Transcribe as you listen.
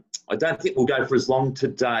I don't think we'll go for as long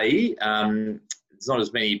today. There's not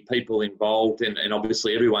as many people involved, and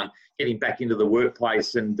obviously everyone getting back into the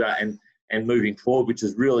workplace and moving forward, which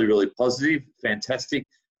is really, really positive, fantastic.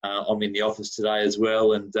 I'm in the office today as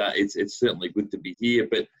well, and it's certainly good to be here.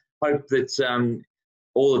 But hope that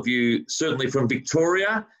all of you, certainly from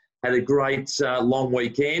Victoria, had a great long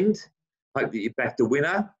weekend. Hope that you're back to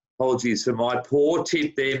winner. Apologies for my poor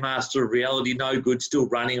tip there, Master of Reality. No good, still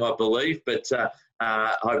running, I believe, but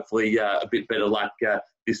hopefully a bit better luck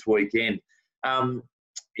this weekend.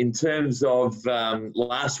 In terms of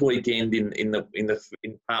last weekend, in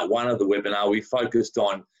part one of the webinar, we focused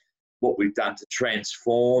on what we've done to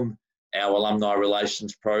transform our alumni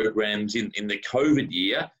relations programs in the COVID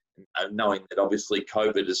year, knowing that obviously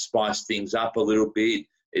COVID has spiced things up a little bit.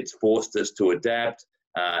 It's forced us to adapt,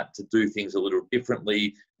 to do things a little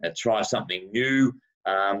differently, try something new.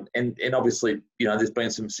 And obviously, you know, there's been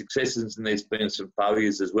some successes and there's been some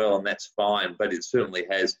failures as well, and that's fine, but it certainly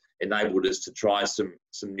has enabled us to try some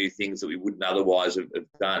new things that we wouldn't otherwise have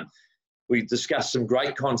done. We discussed some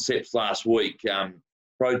great concepts last week.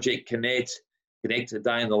 Project Connect a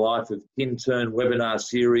day in the life of Intern webinar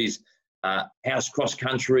series, House Cross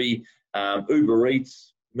Country, Uber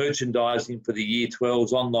Eats, merchandising for the Year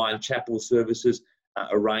 12s, online chapel services,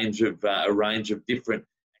 a range of different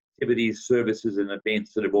activities, services and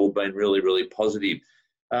events that have all been really, really positive.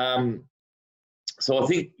 So I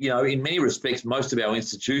think, you know, in many respects, most of our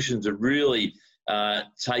institutions have really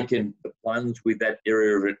taken the plunge with that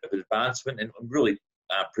area of advancement and really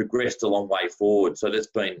progressed a long way forward. So that's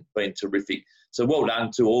been terrific. So well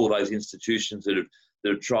done to all of those institutions that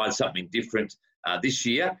have tried something different this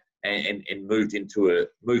year and moved into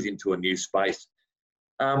a new space.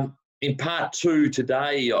 In part two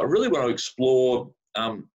today, I really want to explore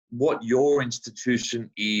what your institution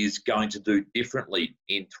is going to do differently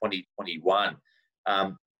in 2021.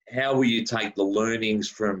 How will you take the learnings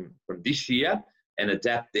from this year and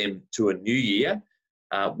adapt them to a new year?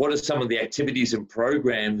 What are some of the activities and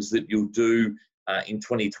programs that you'll do in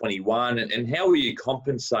 2021, and how will you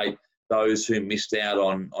compensate those who missed out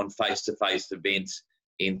on face-to-face events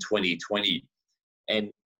in 2020?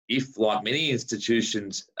 And if, like many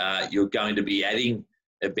institutions, you're going to be adding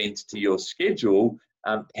events to your schedule,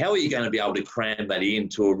 how are you going to be able to cram that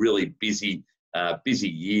into a really busy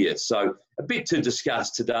year? So a bit to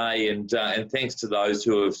discuss today, and thanks to those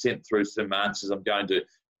who have sent through some answers. I'm going to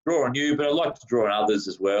draw on you, but I'd like to draw on others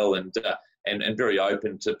as well, and very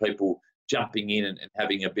open to people jumping in and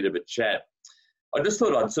having a bit of a chat. I just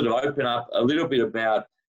thought I'd sort of open up a little bit about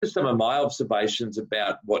just some of my observations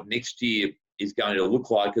about what next year is going to look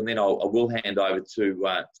like, and then I will hand over to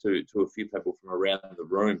a few people from around the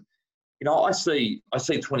room. You know, I see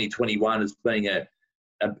 2021 as being a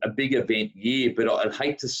big event year, but I'd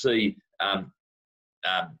hate to see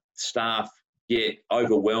staff get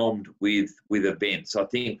overwhelmed with events. I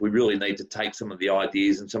think we really need to take some of the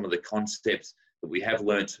ideas and some of the concepts that we have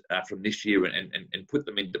learnt from this year and put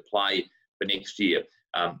them into play for next year.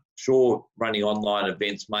 Sure, running online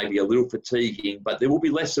events may be a little fatiguing, but there will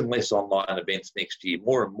be less and less online events next year.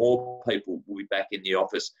 More and more people will be back in the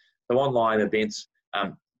office. So online events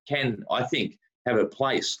can, I think, have a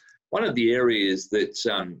place. One of the areas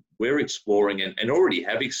that we're exploring and already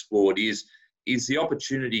have explored is the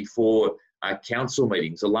opportunity for council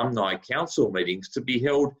meetings, alumni council meetings, to be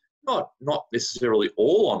held not necessarily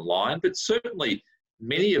all online, but certainly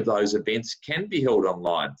many of those events can be held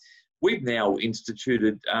online. We've now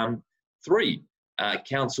instituted 3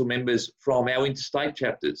 council members from our interstate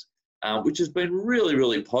chapters, which has been really,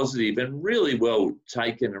 really positive and really well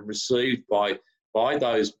taken and received by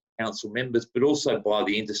those council members, but also by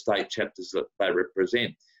the interstate chapters that they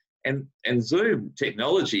represent. And Zoom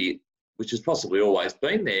technology, which has possibly always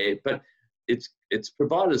been there, but it's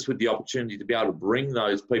provided us with the opportunity to be able to bring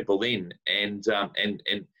those people in and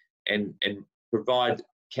provide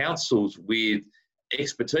councils with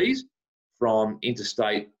expertise from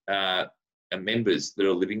interstate members that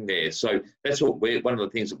are living there. So that's what one of the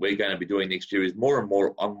things that we're going to be doing next year is more and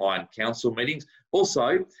more online council meetings.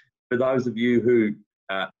 Also, for those of you who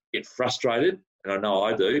get frustrated, and I know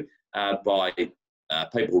I do, by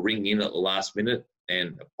people ringing in at the last minute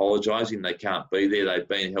and apologising they can't be there, they've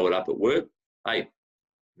been held up at work. Hey,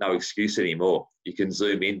 no excuse anymore. You can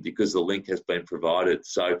Zoom in because the link has been provided.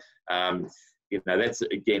 So, you know, that's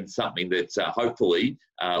again something that hopefully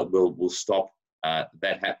will stop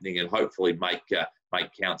that happening and hopefully make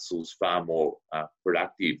councils far more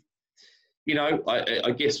productive. You know,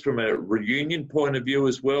 I guess from a reunion point of view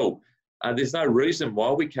as well, there's no reason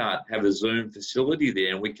why we can't have a Zoom facility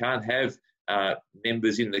there and we can't have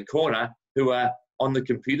members in the corner who are on the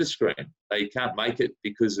computer screen. They can't make it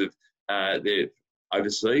because of they're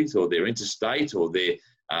overseas or they're interstate or they're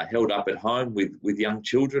held up at home with young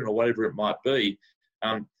children or whatever it might be.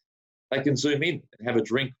 They can Zoom in and have a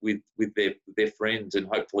drink with their friends, and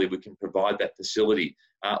hopefully we can provide that facility.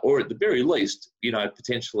 Or at the very least,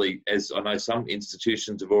 potentially, as I know some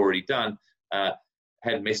institutions have already done,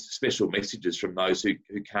 had special messages from those who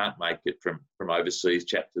can't make it from overseas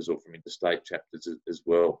chapters or from interstate chapters as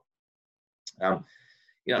well.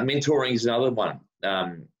 Mentoring is another one.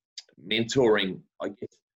 Mentoring, I guess,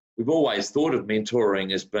 we've always thought of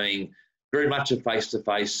mentoring as being very much a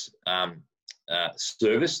face-to-face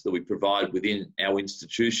service that we provide within our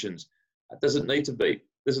institutions. It doesn't need to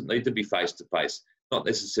be face-to-face, not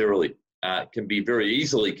necessarily. It can be very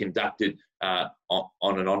easily conducted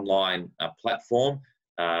on an online platform,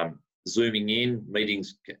 Zooming in,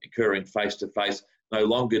 meetings occurring face-to-face. No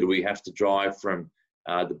longer do we have to drive from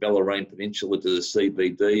the Bellarine Peninsula to the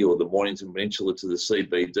CBD or the Mornington Peninsula to the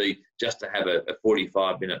CBD just to have a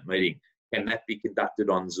 45-minute meeting. Can that be conducted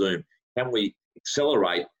on Zoom? Can we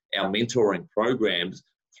accelerate our mentoring programs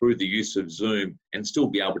through the use of Zoom and still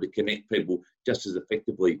be able to connect people just as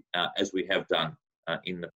effectively as we have done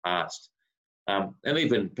in the past? And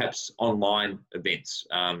even perhaps online events,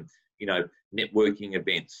 networking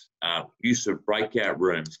events, use of breakout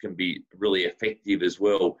rooms can be really effective as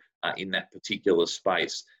well in that particular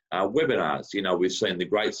space. Webinars, we've seen the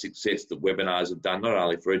great success that webinars have done, not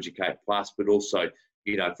only for Educate Plus, but also,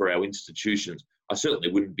 for our institutions. I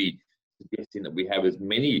certainly wouldn't be suggesting that we have as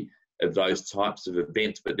many of those types of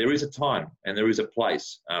events, but there is a time and there is a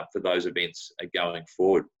place for those events going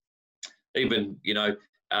forward. Even,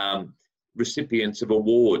 recipients of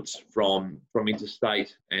awards from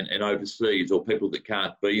interstate and overseas, or people that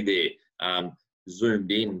can't be there,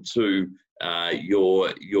 zoomed in to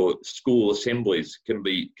your school assemblies can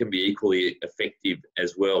be equally effective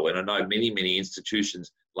as well. And I know many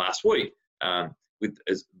institutions last week with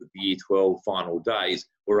the Year 12 final days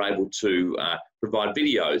were able to provide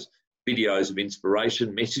videos of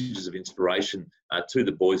inspiration, messages of inspiration to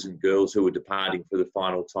the boys and girls who were departing for the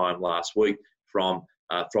final time last week from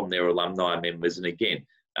their alumni members. And again,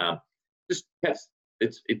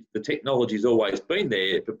 the technology's always been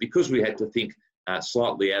there, but because we had to think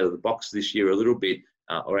slightly out of the box this year a little bit,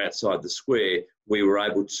 or outside the square, we were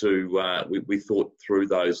able to, we thought through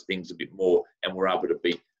those things a bit more and were able to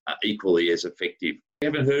be equally as effective. We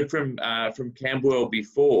haven't heard from Camberwell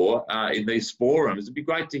before in these forums. It'd be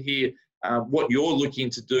great to hear what you're looking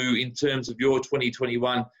to do in terms of your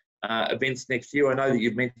 2021 events next year. I know that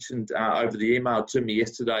you've mentioned over the email to me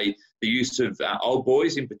yesterday the use of Old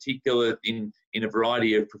Boys, in particular in a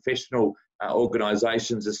variety of professional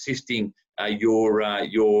organisations assisting your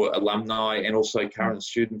alumni and also current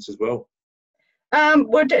students as well.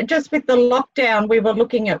 Well, just with the lockdown, we were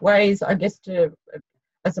looking at ways, I guess,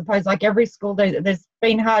 I suppose like every school, there's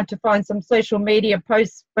been hard to find some social media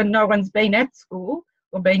posts when no one's been at school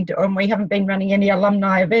and we haven't been running any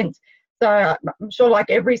alumni events. So I'm sure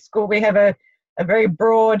like every school, we have a very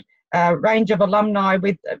broad range of alumni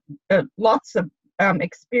with lots of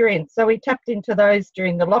experience. So we tapped into those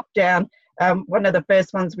during the lockdown. One of the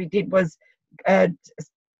first ones we did was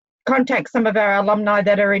contact some of our alumni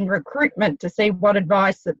that are in recruitment to see what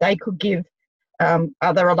advice that they could give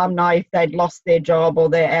other alumni if they'd lost their job or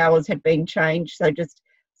their hours had been changed. So just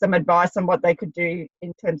some advice on what they could do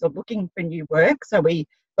in terms of looking for new work. So we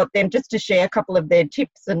got them just to share a couple of their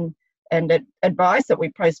tips and advice that we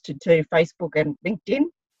posted to Facebook and LinkedIn.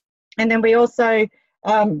 And then we also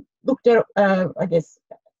looked at, I guess,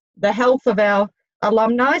 the health of our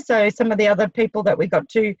alumni. So some of the other people that we got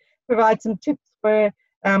to provide some tips were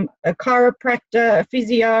a chiropractor, a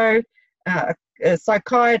physio, a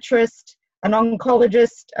psychiatrist, an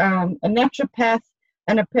oncologist, a naturopath,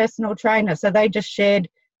 and a personal trainer. So they just shared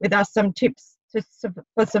with us some tips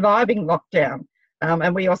for surviving lockdown.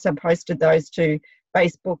 And we also posted those to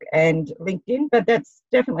Facebook and LinkedIn. But that's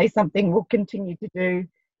definitely something we'll continue to do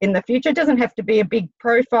in the future. It doesn't have to be a big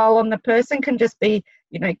profile on the person. It can just be,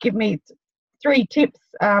 give me 3 tips.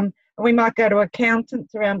 And we might go to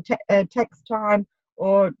accountants around tax time,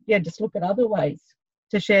 or just look at other ways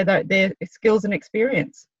to share their skills and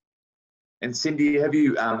experience. And Cindy, have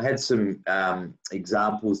you had some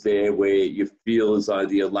examples there where you feel as though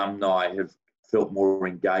the alumni have felt more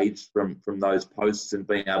engaged from those posts and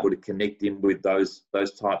being able to connect in with those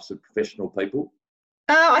types of professional people?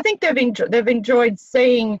 I think they've enjoyed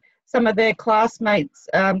seeing some of their classmates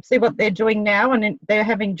see what they're doing now, and they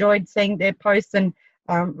have enjoyed seeing their posts and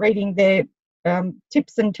reading their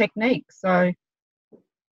tips and techniques. So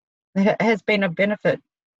it has been a benefit.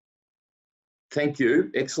 Thank you.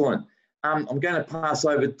 Excellent. I'm going to pass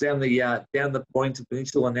over down the Boyington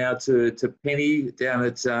Peninsula now to Penny down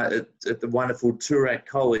at the wonderful Toorak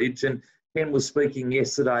College. And Pen was speaking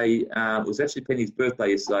yesterday. It was actually Penny's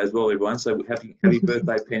birthday yesterday as well, everyone. So happy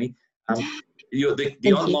birthday, Penny.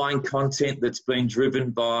 The online content that's been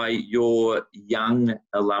driven by your young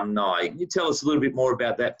alumni. Can you tell us a little bit more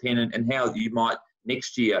about that, Pen, and how you might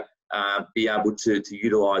next year be able to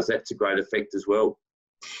utilise that to great effect as well?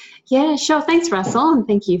 Yeah, sure. Thanks, Russell, and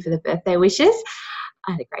thank you for the birthday wishes.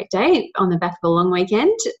 I had a great day on the back of a long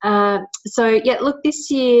weekend.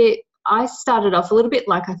 This year I started off a little bit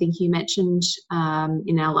like I think you mentioned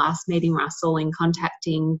in our last meeting, Russell, in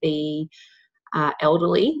contacting the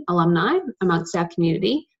elderly alumni amongst our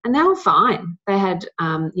community, and they were fine. They had,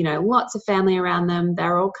 lots of family around them. They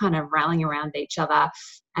were all kind of rallying around each other,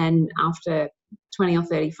 and after 20 or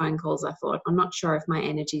 30 phone calls, I thought, I'm not sure if my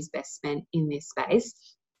energy is best spent in this space.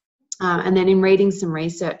 And then in reading some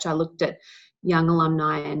research, I looked at young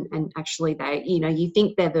alumni and actually they, you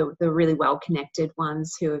think they're the really well-connected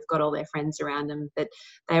ones who have got all their friends around them, but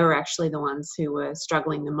they were actually the ones who were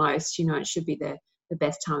struggling the most. It should be the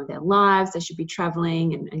best time of their lives. They should be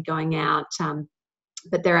travelling and going out.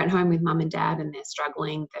 But they're at home with mum and dad and they're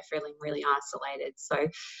struggling. They're feeling really isolated. So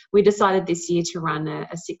we decided this year to run a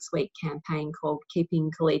 6-week campaign called Keeping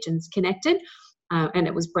Collegians Connected. And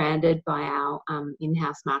it was branded by our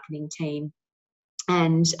in-house marketing team.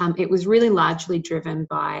 And it was really largely driven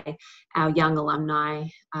by our Young Alumni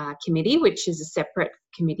Committee, which is a separate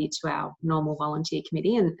committee to our normal volunteer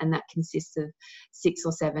committee. And that consists of 6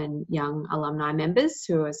 or 7 young alumni members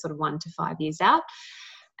who are sort of 1 to 5 years out.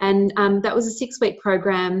 And that was a 6-week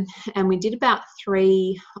program. And we did about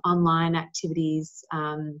 3 online activities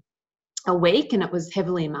a week, and it was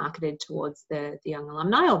heavily marketed towards the young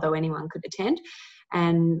alumni, although anyone could attend.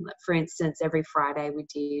 And for instance, every Friday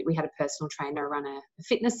we had a personal trainer run a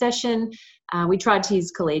fitness session. We tried to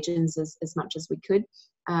use collegians as much as we could.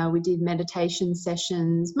 We did meditation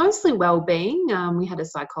sessions, mostly well-being. We had a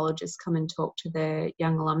psychologist come and talk to the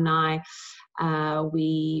young alumni.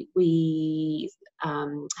 We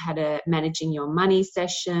had a managing your money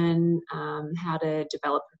session, how to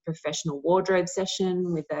develop a professional wardrobe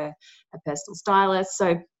session with a personal stylist.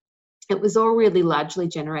 So it was all really largely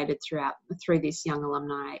generated through this young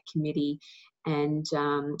alumni committee. And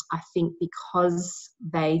I think because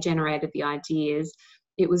they generated the ideas,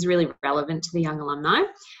 it was really relevant to the young alumni.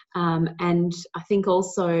 And I think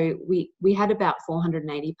also we had about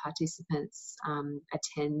 480 participants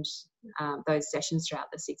attend those sessions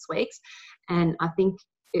throughout the 6 weeks. And I think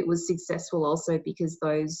it was successful also because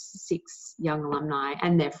those 6 young alumni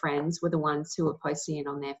and their friends were the ones who were posting it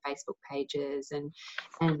on their Facebook pages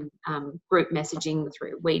and group messaging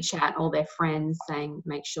through WeChat, all their friends saying,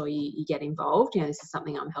 make sure you get involved. This is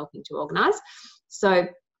something I'm helping to organise. So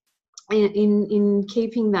in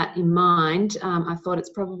keeping that in mind, I thought it's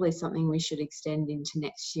probably something we should extend into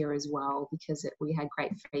next year as well, because we had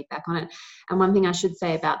great feedback on it. And one thing I should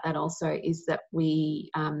say about that also is that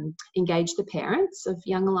we engage the parents of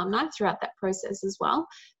young alumni throughout that process as well,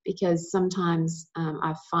 because sometimes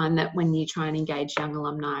I find that when you try and engage young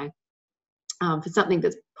alumni for something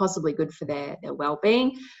that's possibly good for their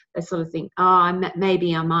well-being, they sort of think,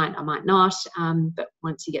 maybe I might not. But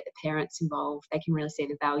once you get the parents involved, they can really see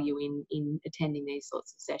the value in attending these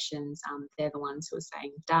sorts of sessions. They're the ones who are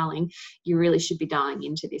saying, darling, you really should be dialing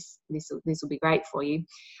into this. This will be great for you.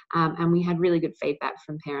 And we had really good feedback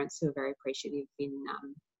from parents who are very appreciative in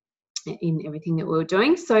everything that we were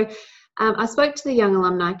doing. So I spoke to the Young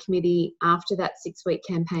Alumni Committee after that 6-week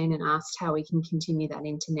campaign and asked how we can continue that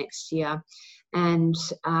into next year. And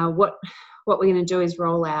what we're going to do is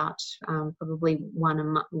roll out probably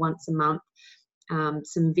once a month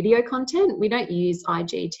some video content. We don't use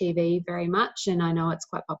IGTV very much, and I know it's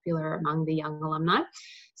quite popular among the young alumni.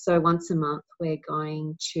 So once a month, we're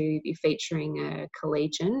going to be featuring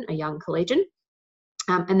a young collegian.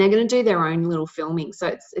 And they're going to do their own little filming.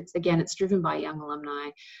 So it's driven by young alumni,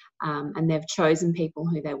 and they've chosen people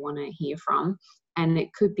who they want to hear from. And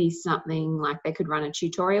it could be something like they could run a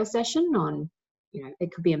tutorial session on,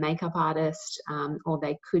 it could be a makeup artist, or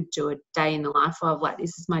they could do a day in the life of, like,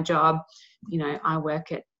 this is my job. I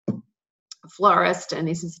work at a florist, and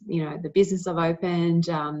this is, the business I've opened.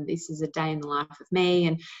 This is a day in the life of me.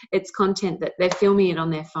 And it's content that they're filming it on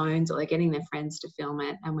their phones, or they're getting their friends to film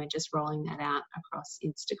it, and we're just rolling that out across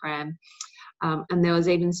Instagram. And there was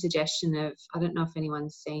even suggestion of, I don't know if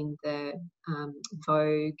anyone's seen the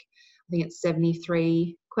Vogue, I think it's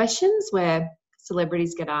 73 questions, where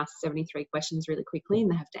celebrities get asked 73 questions really quickly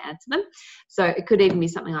and they have to answer them. So it could even be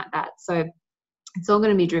something like that. So it's all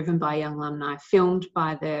going to be driven by young alumni, filmed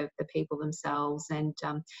by the people themselves, and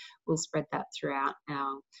we'll spread that throughout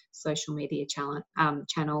our social media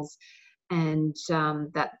channels. And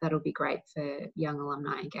that'll be great for young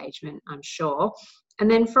alumni engagement, I'm sure. And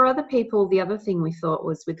then for other people, the other thing we thought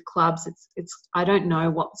was with clubs, it's I don't know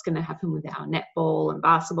what's going to happen with our netball and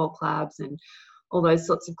basketball clubs and all those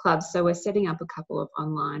sorts of clubs. So we're setting up a couple of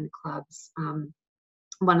online clubs.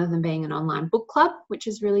 One of them being an online book club, which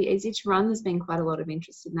is really easy to run. There's been quite a lot of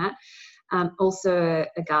interest in that. Also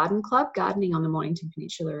a garden club. Gardening on the Mornington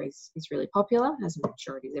Peninsula is really popular, as I'm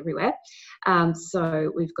sure it is everywhere.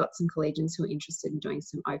 So we've got some collegians who are interested in doing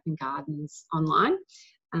some open gardens online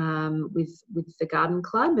with the garden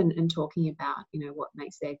club and talking about, what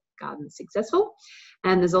makes their garden successful.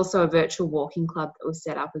 And there's also a virtual walking club that was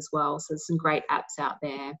set up as well. So there's some great apps out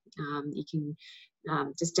there. You can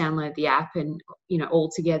just download the app and, all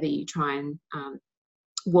together you try and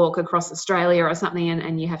walk across Australia or something,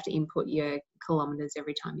 and you have to input your kilometres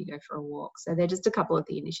every time you go for a walk. So they're just a couple of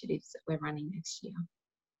the initiatives that we're running next year.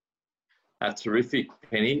 That's terrific,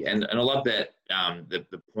 Penny. And I love that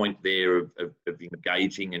the point there of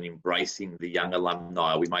engaging and embracing the young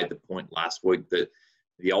alumni. We made the point last week that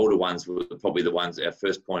the older ones were probably the ones, our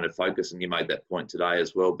first point of focus, and you made that point today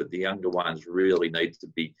as well, but the younger ones really need to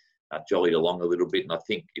be jollied along a little bit. And I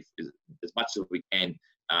think if as much as we can,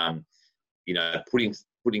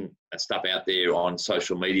 putting stuff out there on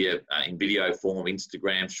social media in video form,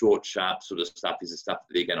 Instagram, short, sharp sort of stuff is the stuff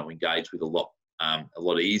that they're going to engage with a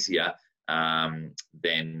lot easier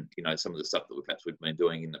than some of the stuff that we've been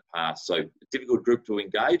doing in the past. So a difficult group to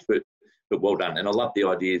engage, but well done. And I love the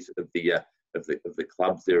ideas of the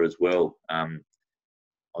clubs there as well. I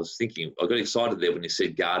was thinking, I got excited there when you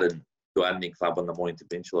said gardening club on the Mornington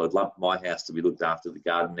Peninsula. I'd love my house to be looked after the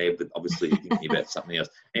garden there, but obviously you're thinking about something else.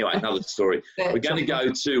 Anyway, another story. We're going to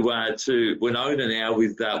go to Winona now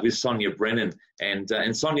with Sonia Brennan.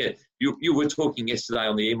 And Sonia, you were talking yesterday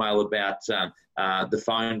on the email about the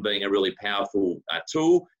phone being a really powerful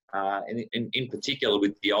tool, and in particular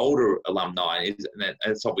with the older alumni. And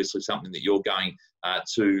that's obviously something that you're going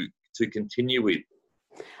to continue with.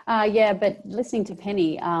 Yeah, but listening to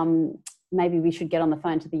Penny, maybe we should get on the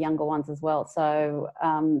phone to the younger ones as well. So,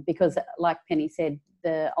 because like Penny said,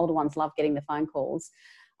 the older ones love getting the phone calls,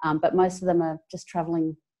 but most of them are just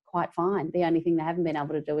travelling quite fine. The only thing they haven't been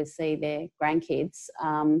able to do is see their grandkids,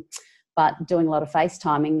 but doing a lot of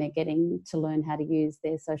FaceTiming, they're getting to learn how to use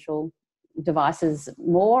their social devices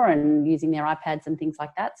more and using their iPads and things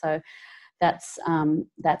like that. So that's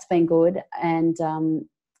been good. And,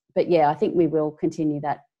 but yeah, I think we will continue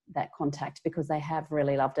that contact because they have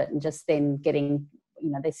really loved it, and just then getting,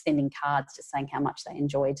 they're sending cards just saying how much they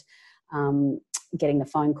enjoyed getting the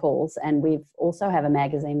phone calls. And we've also have a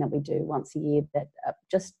magazine that we do once a year that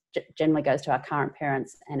just generally goes to our current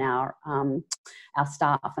parents and our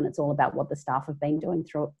staff, and it's all about what the staff have been doing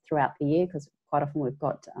throughout the year, because quite often we've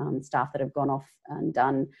got staff that have gone off and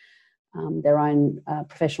done their own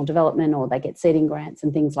professional development, or they get seating grants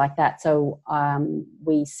and things like that. So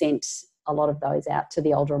we sent a lot of those out to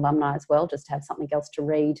the older alumni as well, just to have something else to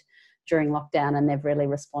read during lockdown, and they've really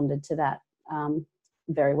responded to that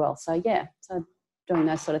very well. So yeah, so doing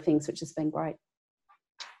those sort of things, which has been great.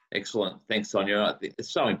 Excellent. Thanks, Sonia. I think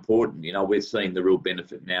it's so important. We're seeing the real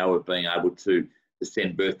benefit now of being able to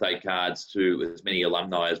send birthday cards to as many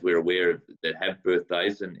alumni as we're aware of that have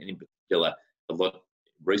birthdays, and in particular a lot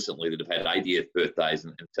recently that have had 80th birthdays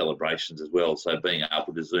and celebrations as well. So being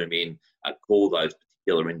able to zoom in, call those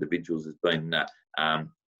particular individuals has been a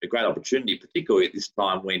great opportunity, particularly at this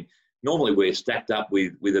time when normally we're stacked up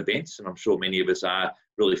with events, and I'm sure many of us are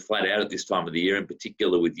really flat out at this time of the year, in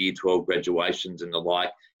particular with Year 12 graduations and the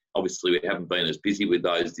like. Obviously, we haven't been as busy with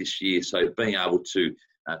those this year, so being able to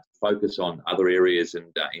focus on other areas and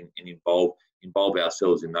involve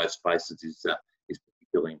ourselves in those spaces is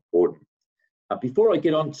particularly important. Before I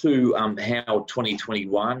get on to how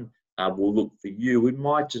 2021 will look for you,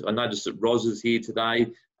 I noticed that Roz is here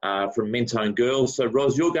today from Mentone Girls. So,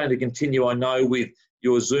 Roz, you're going to continue, I know, with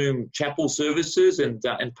your Zoom chapel services and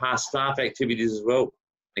past staff activities as well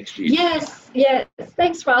next year. Yes.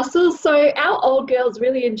 Thanks, Russell. So our old girls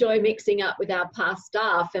really enjoy mixing up with our past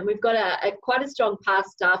staff, and we've got quite a strong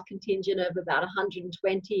past staff contingent of about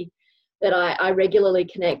 120 that I regularly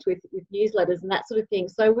connect with newsletters and that sort of thing.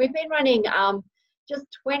 So we've been running just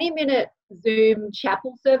 20-minute Zoom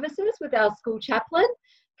chapel services with our school chaplain,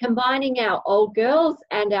 combining our old girls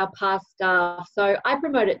and our past staff. So I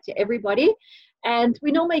promote it to everybody, and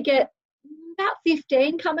we normally get about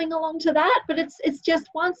 15 coming along to that, but it's just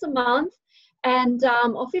once a month, and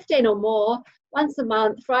or 15 or more. once a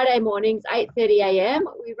month, Friday mornings, 8:30 a.m.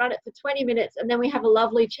 We run it for 20 minutes, and then we have a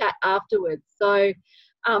lovely chat afterwards. So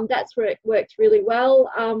that's where it worked really well.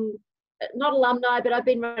 Not alumni, but I've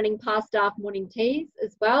been running past staff morning teas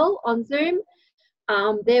as well on Zoom.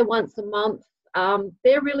 They're once a month.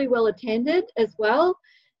 They're really well attended as well.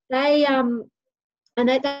 They've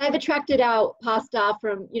attracted our past staff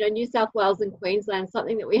from New South Wales and Queensland,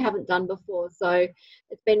 something that we haven't done before. So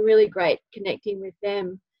it's been really great connecting with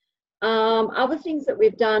them. Other things that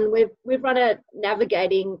we've done, we've run a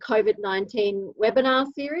Navigating COVID-19 webinar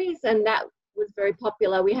series, and that was very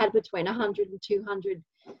popular. We had between 100 and 200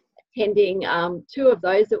 attending 2 of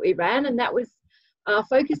those that we ran, and that was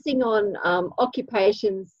focusing on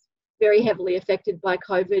occupations very heavily affected by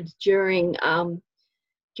COVID during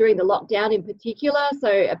the lockdown in particular. So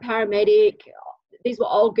a paramedic, these were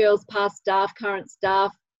old girls, past staff,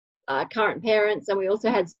 current parents, and we also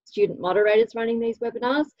had student moderators running these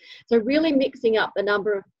webinars. So really mixing up the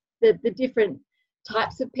number of the different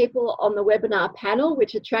types of people on the webinar panel,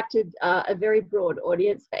 which attracted a very broad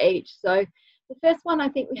audience for each. So the first one, I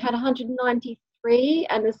think we had 193,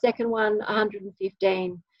 and the second one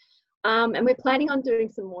 115. And we're planning on doing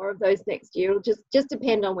some more of those next year. It'll just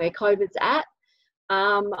depend on where COVID's at.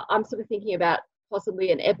 I'm sort of thinking about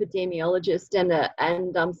possibly an epidemiologist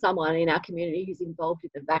and someone in our community who's involved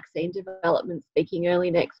with the vaccine development speaking early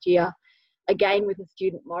next year, again with a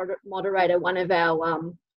student moderator, one of our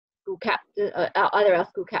school captain, either our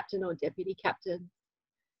school captain or deputy captain.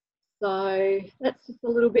 So that's just a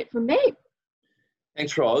little bit from me.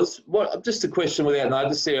 Thanks, Ros. Just a question without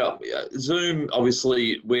notice there. Zoom,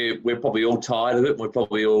 obviously, we're probably all tired of it. We're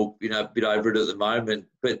probably all a bit over it at the moment.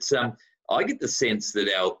 But I get the sense that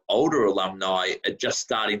our older alumni are just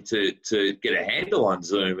starting to get a handle on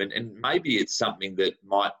Zoom, and maybe it's something that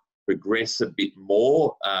might progress a bit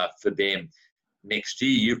more for them next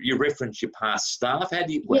year. You reference your past staff. What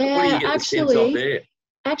do you get the sense of there?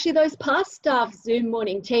 Actually, those past staff Zoom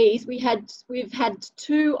morning teas, we've had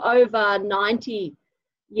 2 over 90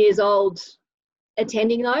 years old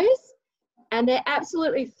attending those, and they're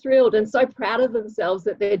absolutely thrilled and so proud of themselves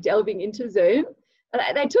that they're delving into Zoom.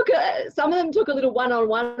 They some of them took a little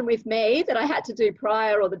one-on-one with me that I had to do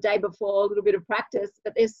prior or the day before, a little bit of practice,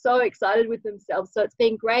 but they're so excited with themselves. So it's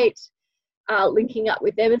been great linking up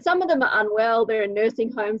with them. And some of them are unwell, they're in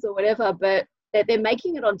nursing homes or whatever, but they're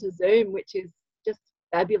making it onto Zoom, which is just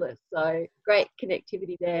fabulous. So great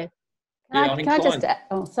connectivity there. Can I just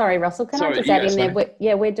sorry, Russell, I just add in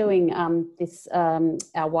there? We're doing this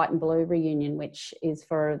our White and Blue reunion, which is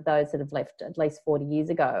for those that have left at least 40 years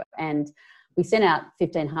ago, and we sent out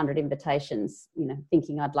 1,500 invitations,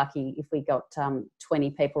 thinking I'd lucky if we got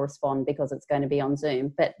 20 people respond because it's going to be on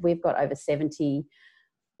Zoom. But we've got over 70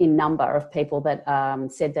 in number of people that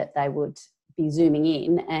said that they would be Zooming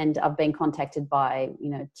in, and I've been contacted by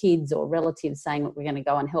kids or relatives saying that we're going to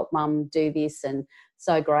go and help mum do this, and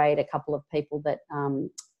so great. A couple of people that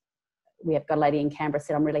we have got a lady in Canberra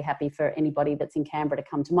said, I'm really happy for anybody that's in Canberra to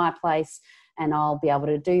come to my place and I'll be able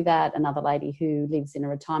to do that. Another lady who lives in a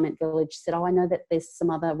retirement village said, I know that there's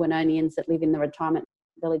some other Winonians that live in the retirement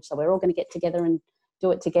village, so we're all going to get together and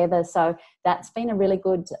do it together. So that's been a really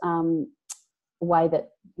good way that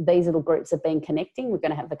these little groups have been connecting. We're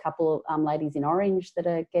going to have a couple of ladies in Orange that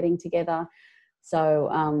are getting together. So,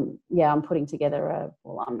 I'm putting together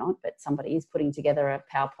I'm not, but somebody is putting together a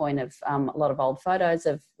PowerPoint of a lot of old photos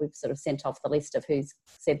we've sort of sent off the list of who's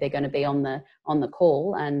said they're going to be on the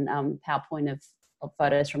call, and PowerPoint of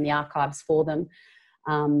photos from the archives for them.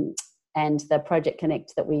 And the Project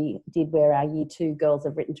Connect that we did where our Year 2 girls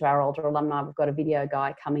have written to our older alumni, we've got a video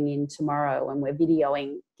guy coming in tomorrow and we're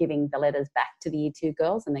videoing, giving the letters back to the Year 2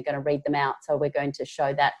 girls, and they're going to read them out. So we're going to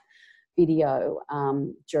show that video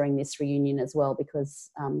during this reunion as well,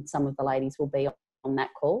 because some of the ladies will be on that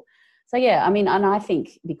call. So and I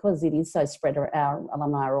think because it is so spread, our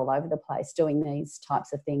alumni are all over the place, doing these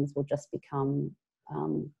types of things will just become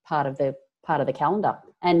part of the calendar.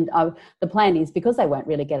 And the plan is, because they won't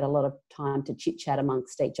really get a lot of time to chit chat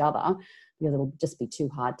amongst each other, because it'll just be too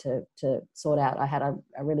hard to sort out. I had a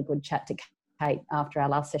really good chat to Kate after our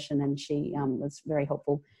last session, and she was very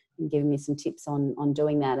helpful in giving me some tips on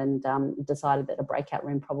doing that, and decided that a breakout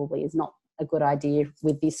room probably is not a good idea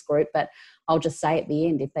with this group. But I'll just say at the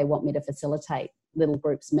end, if they want me to facilitate little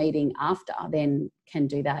groups meeting after, then can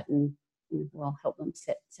do that, and help them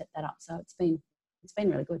set that up. So it's been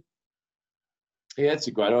really good. Yeah, that's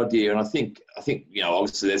a great idea, and I think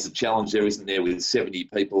obviously there's a challenge there, isn't there, with 70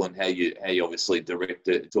 people, and how you obviously direct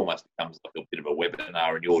it. It almost becomes like a bit of a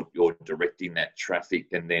webinar, and you're directing that traffic,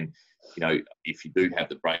 and then if you do have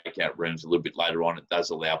the breakout rooms a little bit later on, it does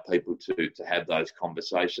allow people to have those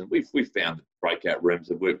conversations. We've found that breakout rooms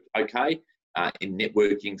have worked okay in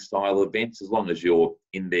networking style events, as long as you're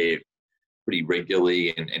in there pretty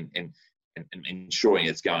regularly and ensuring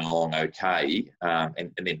it's going along okay,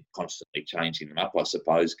 and then constantly changing them up, I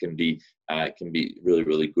suppose, can be really,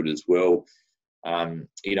 really good as well.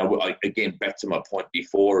 Again, back to my point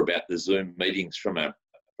before about the Zoom meetings from a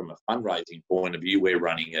fundraising point of view, we're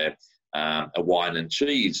running a wine and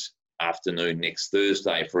cheese afternoon next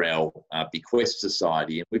Thursday for our Bequest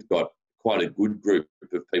Society, and we've got quite a good group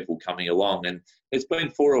of people coming along, and there's been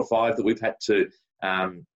 4 or 5 that we've had to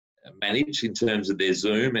manage in terms of their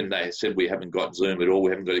Zoom, and they said we haven't got Zoom at all,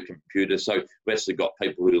 we haven't got a computer, so we've actually got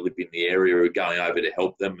people who live in the area who are going over to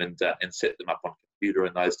help them and set them up on computer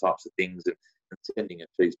and those types of things, and sending a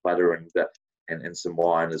cheese platter and some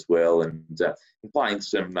wine as well, and playing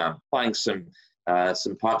some pipes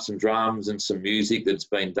and drums and some music that's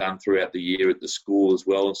been done throughout the year at the school as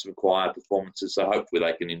well, and some choir performances. So hopefully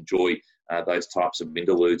they can enjoy those types of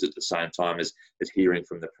interludes at the same time as hearing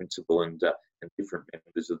from the principal and different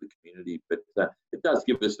members of the community. But it does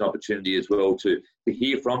give us an opportunity as well to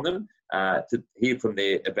hear from them, to hear from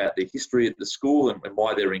about their history at the school and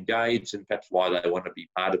why they're engaged, and perhaps why they want to be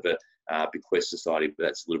part of a Bequest Society. But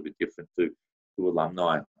that's a little bit different to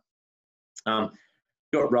alumni.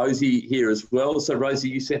 Got Rosie here as well. So Rosie,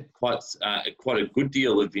 you sent quite a good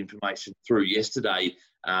deal of information through yesterday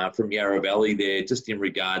from Yarra Valley there, just in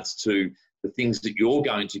regards to the things that you're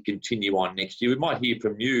going to continue on next year. We might hear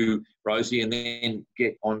from you, Rosie, and then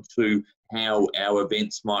get on to how our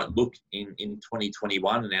events might look in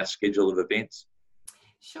 2021 and our schedule of events.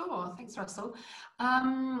 Sure, thanks Russell.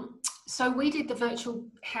 So we did the virtual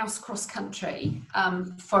house cross country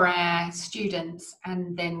for our students,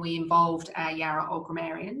 and then we involved our Yarra Old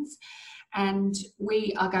Grammarians, and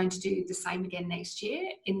we are going to do the same again next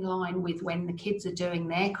year in line with when the kids are doing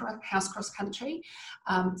their house cross country,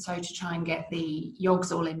 so to try and get the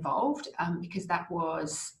yogs all involved, because that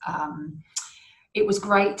was it was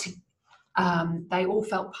great to they all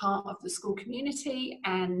felt part of the school community,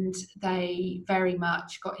 and they very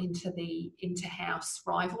much got into the inter-house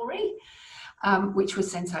rivalry, which was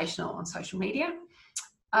sensational on social media.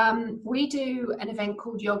 We do an event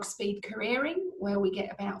called Yog Speed Careering, where we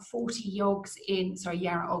get about 40 yogs in,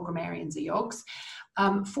 Yarra Old Grammarians are yogs,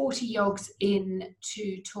 40 yogs in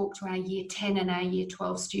to talk to our Year 10 and our Year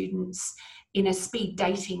 12 students in a speed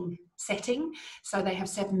dating setting. So they have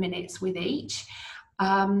 7 minutes with each.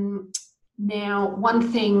 Now,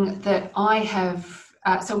 one thing that I have,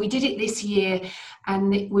 so we did it this year, and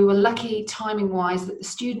we were lucky timing-wise that the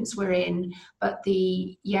students were in, but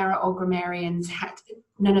the Yarra Old Grammarians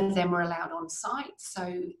none of them were allowed on site,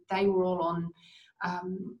 so they were all on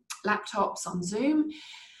laptops on Zoom.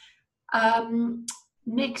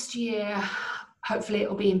 Next year, hopefully it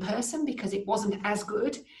will be in person, because it wasn't as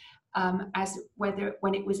good as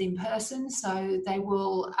when it was in person, so they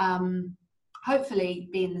will hopefully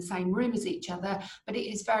be in the same room as each other, but it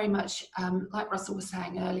is very much, like Russell was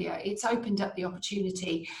saying earlier, it's opened up the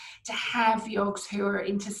opportunity to have yogs who are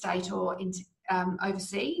interstate or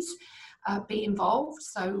overseas be involved.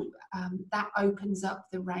 So that opens up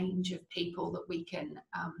the range of people that we can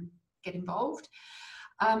get involved.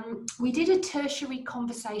 We did a tertiary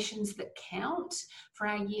conversations that count for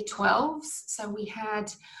our Year 12s. So we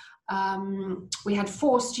had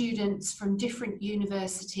 4 students from different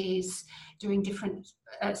universities doing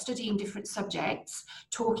studying different subjects,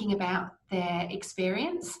 talking about their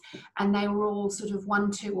experience, and they were all sort of 1,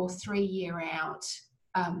 2 or 3 year out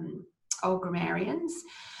Old Grammarians.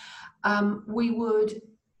 We would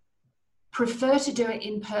prefer to do it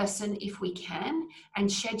in person if we can,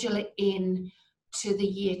 and schedule it in to the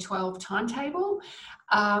Year 12 timetable,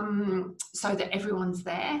 so that everyone's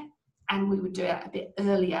there, and we would do it a bit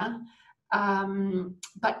earlier.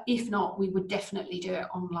 But if not, we would definitely do it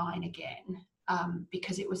online again,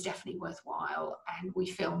 because it was definitely worthwhile, and we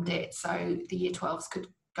filmed it so the Year 12s could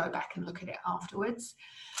go back and look at it afterwards.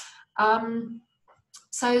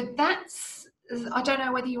 So that's, I don't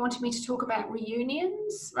know whether you wanted me to talk about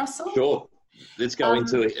reunions, Russell? Sure. Let's go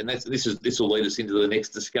into it, and this will lead us into the next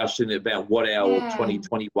discussion about what our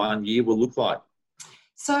 2021 year will look like.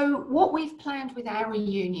 So what we've planned with our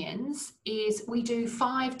reunions is we do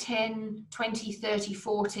 5, 10, 20, 30,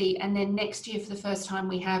 40, and then next year for the first time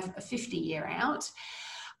we have a 50 year out.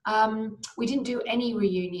 We didn't do any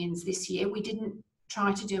reunions this year. We didn't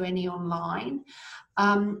try to do any online.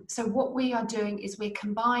 So what we are doing is we're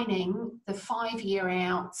combining the 5-year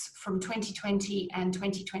outs from 2020 and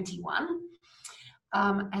 2021.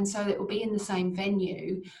 And so it will be in the same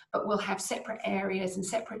venue, but we'll have separate areas and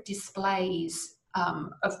separate displays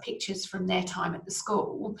of pictures from their time at the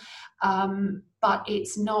school. But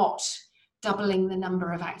it's not doubling the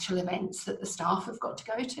number of actual events that the staff have got to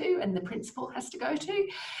go to and the principal has to go to.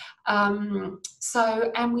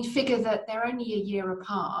 And we figure that they're only a year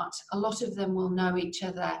apart. A lot of them will know each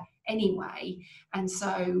other anyway, and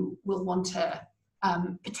so will want to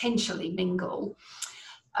potentially mingle.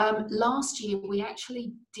 Last year, we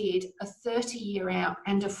actually did a 30-year out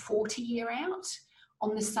and a 40-year out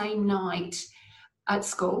on the same night at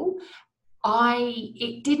school.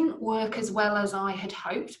 It didn't work as well as I had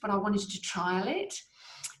hoped, but I wanted to trial it.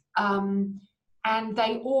 And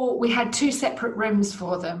we had 2 separate rooms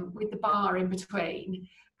for them with the bar in between,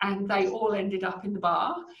 and they all ended up in the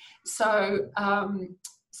bar. So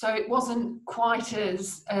it wasn't quite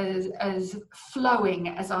as flowing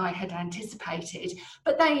as I had anticipated,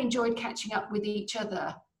 but they enjoyed catching up with each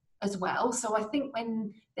other as well. So I think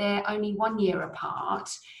when they're only 1 year apart,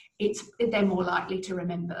 they're more likely to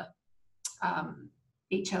remember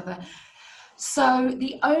each other. So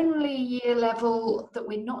the only year level that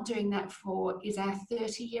we're not doing that for is our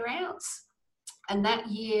 30-year outs. And that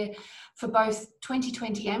year, for both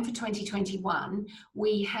 2020 and for 2021,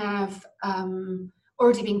 we have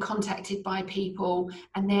already been contacted by people,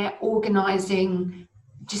 and they're organising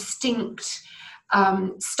distinct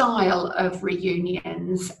style of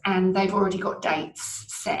reunions, and they've already got dates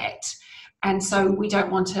set. And so we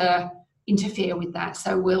don't want to interfere with that,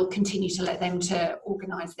 so we'll continue to let them to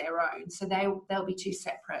organise their own. So they'll be 2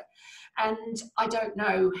 separate. And I don't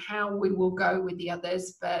know how we will go with the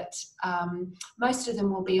others, but most of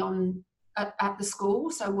them will be at the school,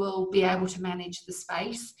 so we'll be able to manage the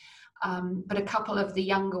space. But a couple of the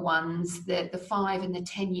younger ones, the 5 and the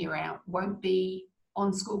 10-year out, won't be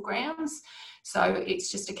on school grounds. So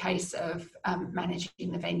it's just a case of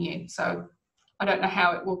managing the venue. So I don't know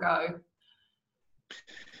how it will go.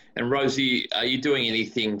 And Rosie, are you doing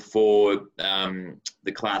anything for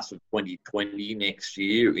the class of 2020 next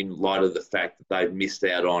year in light of the fact that they've missed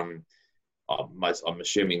out on, I'm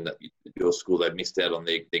assuming that your school, they've missed out on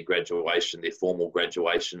their graduation, their formal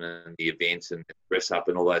graduation and the events and dress up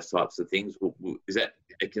and all those types of things? Is that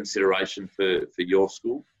a consideration for your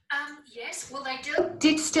school? Yes, well, they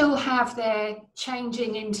did still have their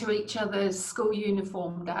changing into each other's school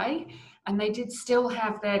uniform day, and they did still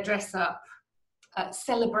have their dress up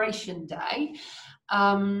celebration day.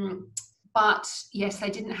 But yes, they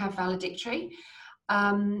didn't have valedictory.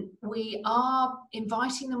 We are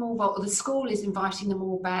inviting them all, well, the school is inviting them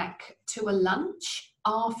all back to a lunch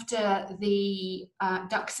after the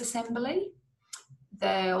Ducks Assembly.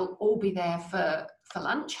 They'll all be there for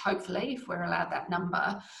lunch, hopefully, if we're allowed that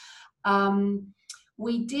number.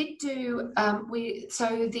 We did do,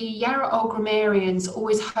 so the Yarra Old Grammarians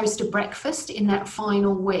always host a breakfast in that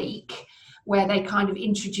final week where they kind of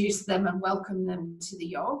introduce them and welcome them to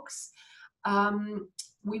the Yogs.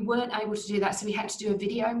 We weren't able to do that, so we had to do a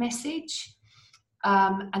video message,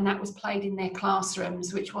 and that was played in their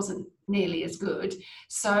classrooms, which wasn't nearly as good.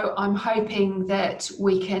 So I'm hoping that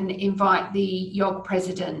we can invite the Yog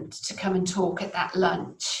president to come and talk at that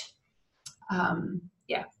lunch.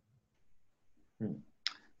 Yeah.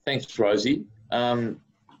 Thanks, Rosie.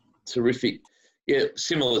 Terrific. Yeah,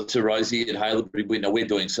 similar to Rosie at Haileybury, we're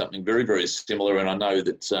doing something very, very similar, and I know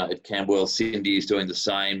that at Camberwell, Cindy is doing the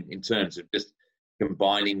same in terms of just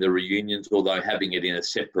combining the reunions, although having it in a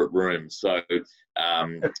separate room. So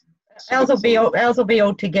ours will be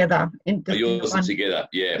all together. Yours are together,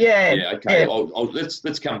 yeah. Okay. Yeah.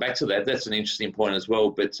 Let's come back to that. That's an interesting point as well.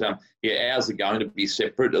 But ours are going to be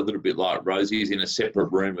separate, a little bit like Rosie's, in a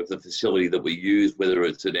separate room of the facility that we use, whether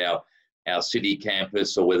it's at our city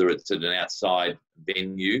campus or whether it's at an outside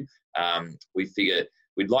venue. We figure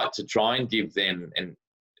we'd like to try and give them, and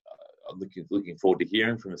I'm looking forward to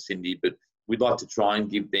hearing from Cindy, but we'd like to try and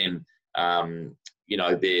give them,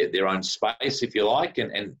 their own space, if you like.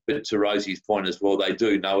 But to Rosie's point as well, they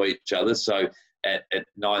do know each other. So at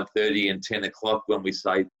 9:30 and 10 o'clock, when we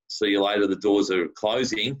say see you later, the doors are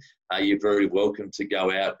closing, you're very welcome to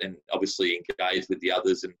go out and obviously engage with the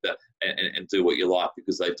others and do what you like,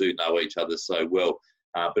 because they do know each other so well.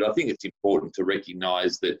 But I think it's important to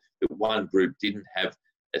recognise that one group didn't have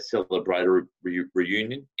a celebratory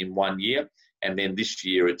reunion in 1 year, and then this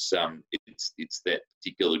year it's that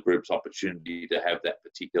particular group's opportunity to have that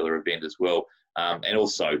particular event as well, and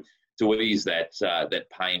also to ease that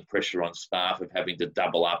pain pressure on staff of having to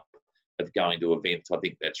double up of going to events. I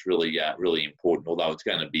think that's really really important. Although it's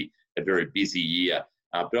going to be very busy year.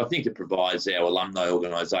 But I think it provides our alumni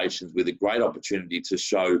organisations with a great opportunity to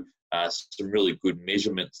show some really good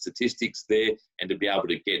measurement statistics there, and to be able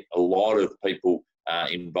to get a lot of people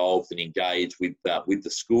involved and engaged with the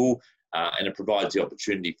school. And it provides the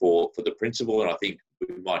opportunity for the principal, and I think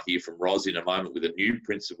we might hear from Ros in a moment with a new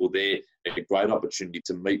principal there, a great opportunity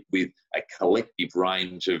to meet with a collective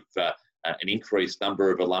range of an increased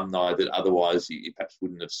number of alumni that otherwise you perhaps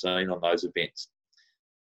wouldn't have seen on those events.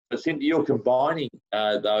 But Cynthia, you're combining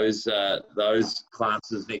those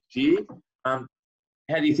classes next year. How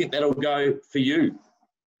do you think that'll go for you?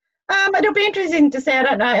 It'll be interesting to see. I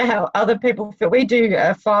don't know how other people feel. We do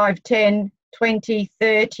 5, 10, 20,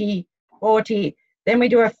 30, 40. Then we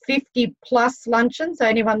do a 50 plus luncheon, so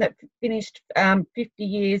anyone that finished 50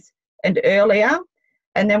 years and earlier.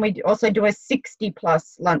 And then we also do a 60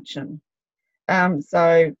 plus luncheon.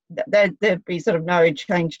 So there'd be sort of no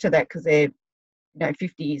change to that because they're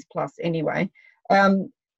 50 years plus anyway.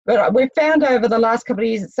 But we've found over the last couple of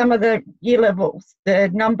years that some of the year levels, the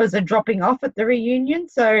numbers are dropping off at the reunion.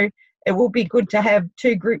 So it will be good to have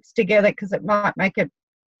two groups together because it might make it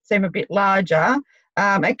seem a bit larger.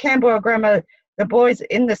 At Camberwell Grammar, the boys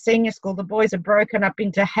in the senior school, the boys are broken up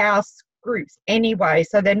into house groups anyway.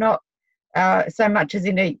 So they're not so much as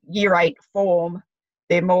in a year 8 form.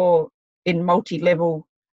 They're more in multi-level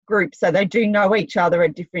groups. So they do know each other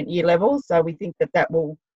at different year levels. So we think that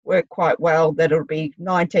will work quite well, that it'll be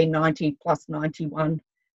 1990 plus 91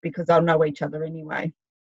 because they'll know each other anyway.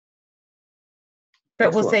 But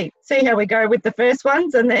Excellent. We'll see how we go with the first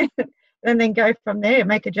ones and then go from there,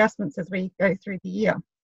 make adjustments as we go through the year.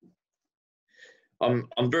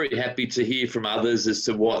 I'm very happy to hear from others as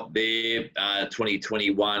to what their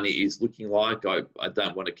 2021 is looking like. I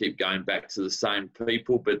don't want to keep going back to the same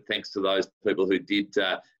people, but thanks to those people who did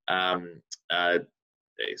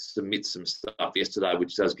submit some stuff yesterday,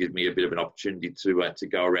 which does give me a bit of an opportunity to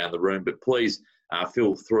go around the room. But please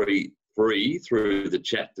feel free through the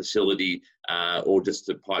chat facility or just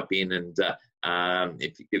to pipe in and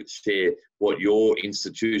if you could share what your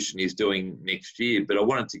institution is doing next year. But I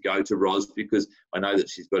wanted to go to Ros because I know that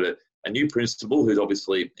she's got a new principal who's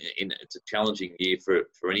obviously it's a challenging year for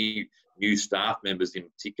any new staff members, in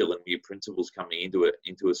particular new principals coming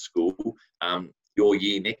into a school. Your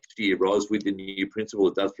year next year, Ros, with the new principal,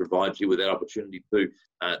 it does provide you with that opportunity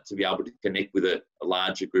to be able to connect with a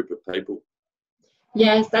larger group of people.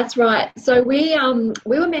 Yes, that's right. So we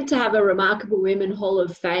were meant to have a Remarkable Women Hall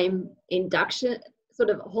of Fame induction, sort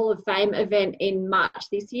of Hall of Fame event in March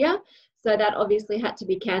this year. So that obviously had to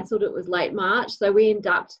be cancelled. It was late March. So we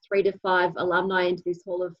induct 3 to 5 alumni into this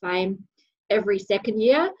Hall of Fame every second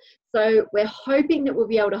year. So we're hoping that we'll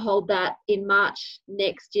be able to hold that in March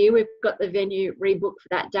next year. We've got the venue rebooked for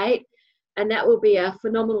that date. And that will be a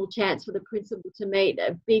phenomenal chance for the principal to meet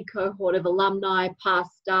a big cohort of alumni,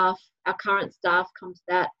 past staff, our current staff come to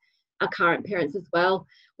that, our current parents as well.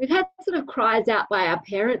 We've had sort of cries out by our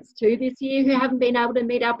parents too this year who haven't been able to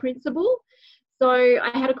meet our principal. So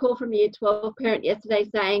I had a call from a Year 12 parent yesterday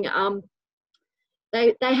saying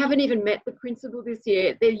they haven't even met the principal this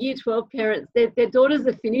year. They're Year 12 parents. Their daughters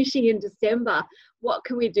are finishing in December. What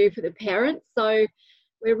can we do for the parents? So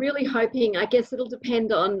we're really hoping, I guess it'll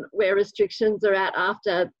depend on where restrictions are at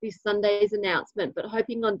after this Sunday's announcement, but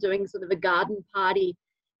hoping on doing sort of a garden party,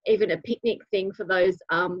 even a picnic thing for those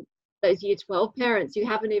Year 12 parents who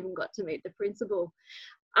haven't even got to meet the principal.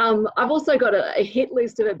 I've also got a hit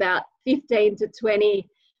list of about 15 to 20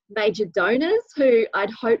 major donors who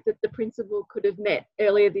I'd hoped that the principal could have met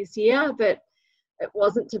earlier this year, but it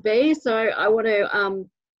wasn't to be. So I want to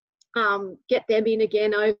get them in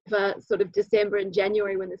again over sort of December and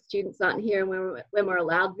January when the students aren't here and when we're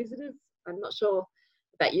allowed visitors. I'm not sure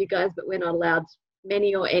about you guys, but we're not allowed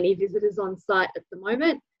many or any visitors on site at the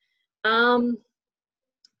moment.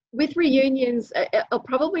 With reunions, it'll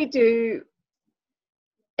probably be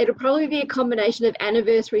a combination of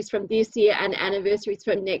anniversaries from this year and anniversaries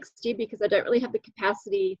from next year because I don't really have the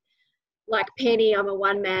capacity, like Penny, I'm a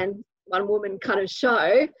one woman kind of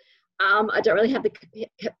show. I don't really have the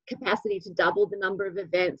capacity to double the number of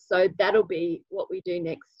events. So that'll be what we do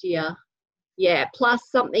next year. Yeah, plus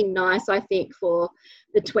something nice, I think, for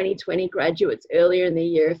the 2020 graduates earlier in the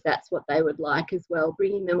year, if that's what they would like as well,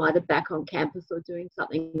 bringing them either back on campus or doing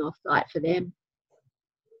something off-site for them.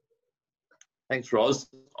 Thanks, Ros.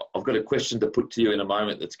 I've got a question to put to you in a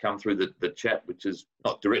moment that's come through the chat, which is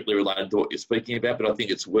not directly related to what you're speaking about, but I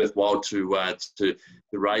think it's worthwhile to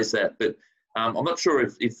raise that. But I'm not sure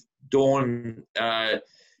if Dawn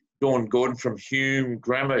Gordon from Hume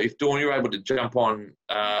Grammar, if Dawn, you're able to jump on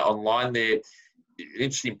online there.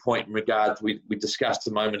 interesting point in regards, we discussed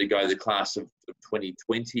a moment ago the class of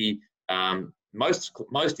 2020.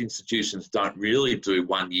 Most institutions don't really do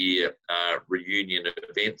 1 year reunion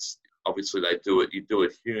events. Obviously, they do it. You do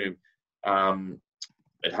at Hume.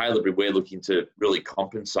 At Haileybury, we're looking to really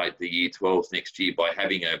compensate the Year 12s next year by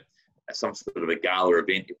having some sort of a gala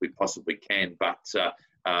event if we possibly can, but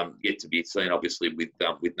yet to be seen, obviously, with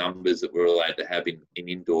numbers that we're allowed to have in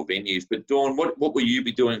indoor venues. But Dawn, what will you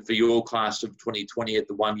be doing for your class of 2020 at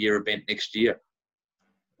the 1 year event next year?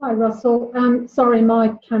 Hi, Russell. Sorry,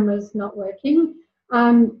 my camera's not working.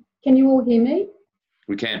 Can you all hear me?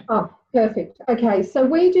 We can. Oh, perfect. Okay, so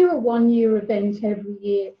we do a 1 year event every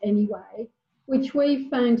year anyway, which we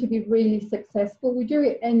found to be really successful. We do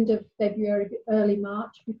it end of February, early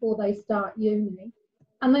March, before they start uni.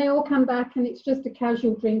 And they all come back and it's just a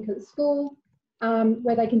casual drink at school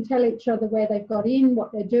where they can tell each other where they've got in,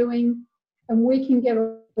 what they're doing, and we can get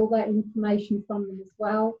all that information from them as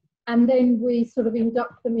well. And then we sort of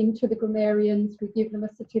induct them into the grammarians. We give them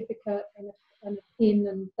a certificate and a pin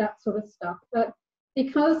and that sort of stuff. But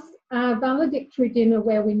because our valedictory dinner,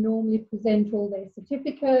 where we normally present all their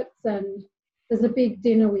certificates, and there's a big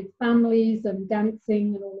dinner with families and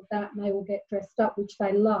dancing and all of that, and they all get dressed up, which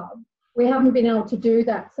they love, we haven't been able to do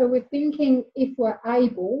that. So we're thinking, if we're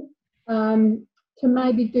able, to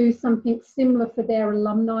maybe do something similar for their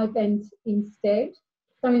alumni event instead.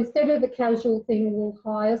 So instead of the casual thing, we'll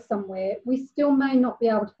hire somewhere. We still may not be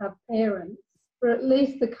able to have parents, but at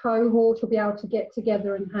least the cohort will be able to get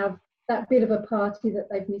together and have that bit of a party that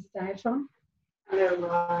they've missed out on.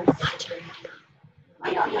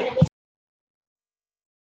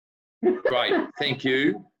 Great, thank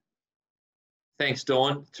you. Thanks,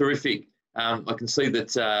 Dawn. Terrific. I can see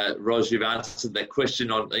that, Ros, you've answered that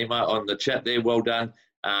question on email, on the chat there. Well done.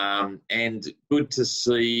 And good to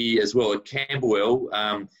see as well at Camberwell,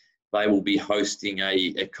 they will be hosting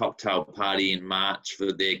a cocktail party in March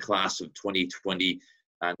for their class of 2020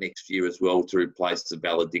 next year as well, to replace the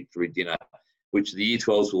valedictory dinner, which the Year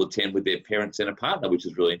 12s will attend with their parents and a partner, which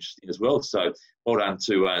is really interesting as well. So well done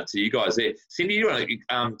to you guys there. Cindy, you want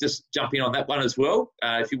to just jump in on that one as well,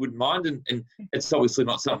 if you wouldn't mind? And it's obviously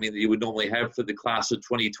not something that you would normally have for the class of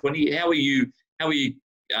 2020.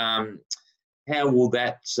 How will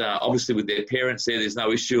that, obviously with their parents there, there's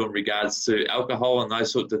no issue in regards to alcohol and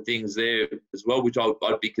those sorts of things there as well, which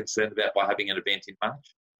I'd be concerned about by having an event in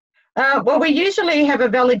March? Well, we usually have a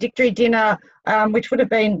valedictory dinner, which would have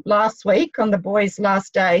been last week on the boys'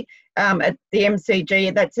 last day at the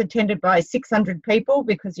MCG. That's attended by 600 people,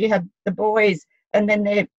 because you have the boys and then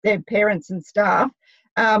their parents and staff.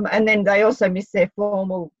 And then they also miss their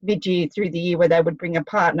formal mid-year through the year where they would bring a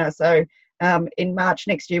partner. So in March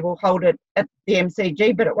next year, we'll hold it at the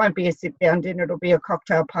MCG, but it won't be a sit-down dinner. It'll be a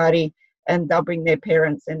cocktail party, and they'll bring their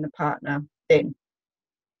parents and the partner then.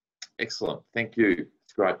 Excellent. Thank you.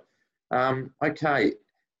 It's great. Okay.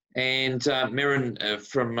 And Merrin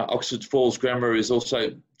from Oxford Falls Grammar is also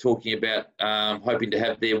talking about hoping to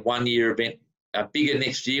have their 1 year event bigger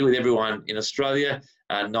next year with everyone in Australia,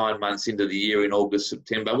 9 months into the year in August,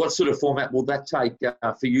 September. What sort of format will that take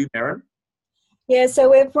for you, Merrin? Yeah,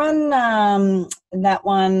 so we've run that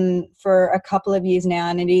one for a couple of years now,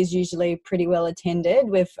 and it is usually pretty well attended.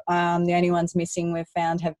 The only ones missing we've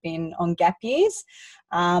found have been on gap years.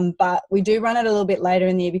 But we do run it a little bit later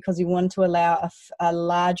in the year because we want to allow a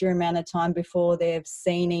larger amount of time before they've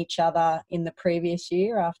seen each other in the previous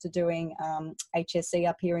year after doing HSC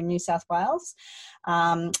up here in New South Wales.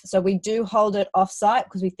 So we do hold it off-site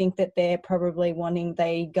because we think that they're probably wanting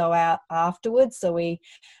they go out afterwards. So we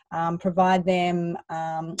provide them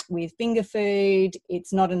with finger food.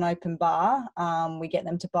 It's not an open bar. We get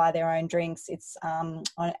them to buy their own drinks. It's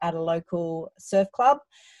at a local surf club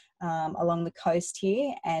along the coast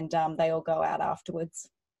here, and they all go out afterwards.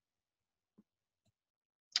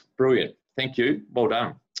 Brilliant. Thank you. Well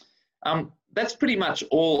done. That's pretty much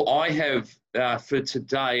all I have for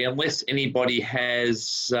today, unless anybody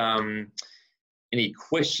has any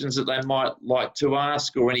questions that they might like to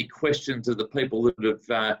ask, or any questions of the people that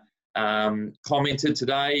have commented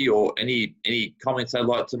today, or any comments they'd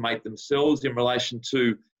like to make themselves in relation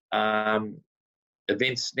to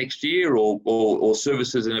events next year, or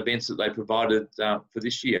services and events that they provided for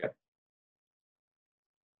this year.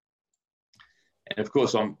 And of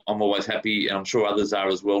course, I'm always happy, and I'm sure others are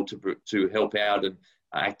as well, to help out and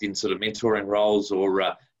act in sort of mentoring roles, or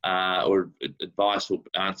advice, or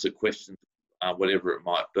answer questions, whatever it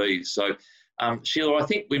might be. So, Sheila, I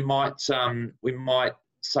think we might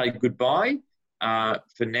say goodbye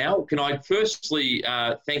for now. Can I firstly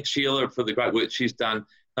thank Sheila for the great work she's done,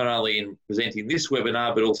 not only in presenting this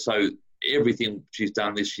webinar, but also everything she's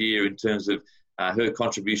done this year in terms of her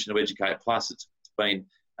contribution to Educate Plus. It's been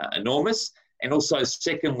enormous. And also,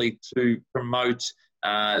 secondly, to promote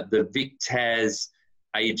the VicTAS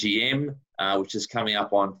AGM, which is coming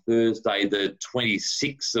up on Thursday, the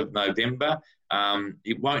 26th of November.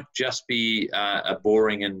 It won't just be a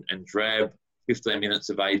boring and drab 15 minutes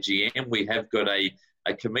of AGM. We have got a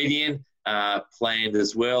comedian planned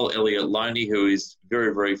as well, Elliot Loney, who is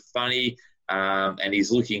very, very funny, and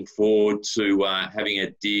he's looking forward to having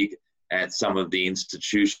a dig at some of the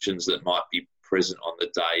institutions that might be present on the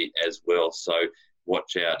day as well. So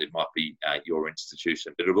watch out; it might be your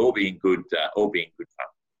institution, but it'll all be in good fun.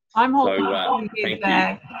 I'm hoping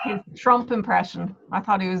his Trump impression. I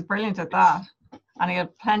thought he was brilliant at that, and he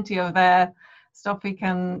had plenty of stuff he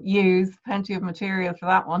can use, plenty of material for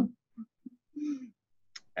that one.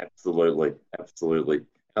 Absolutely.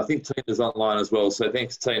 I think Tina's online as well, so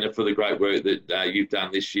thanks, Tina, for the great work that you've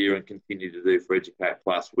done this year and continue to do for Educate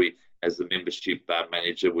Plus. We, as the membership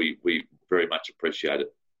manager, we very much appreciate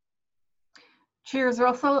it. Cheers,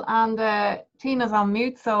 Russell. And Tina's on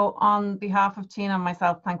mute, so on behalf of Tina and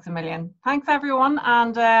myself, thanks a million. Thanks, everyone,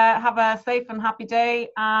 and have a safe and happy day,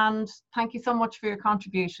 and thank you so much for your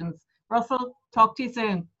contributions. Russell, talk to you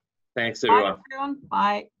soon. Thanks, everyone. Bye, everyone.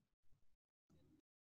 Bye.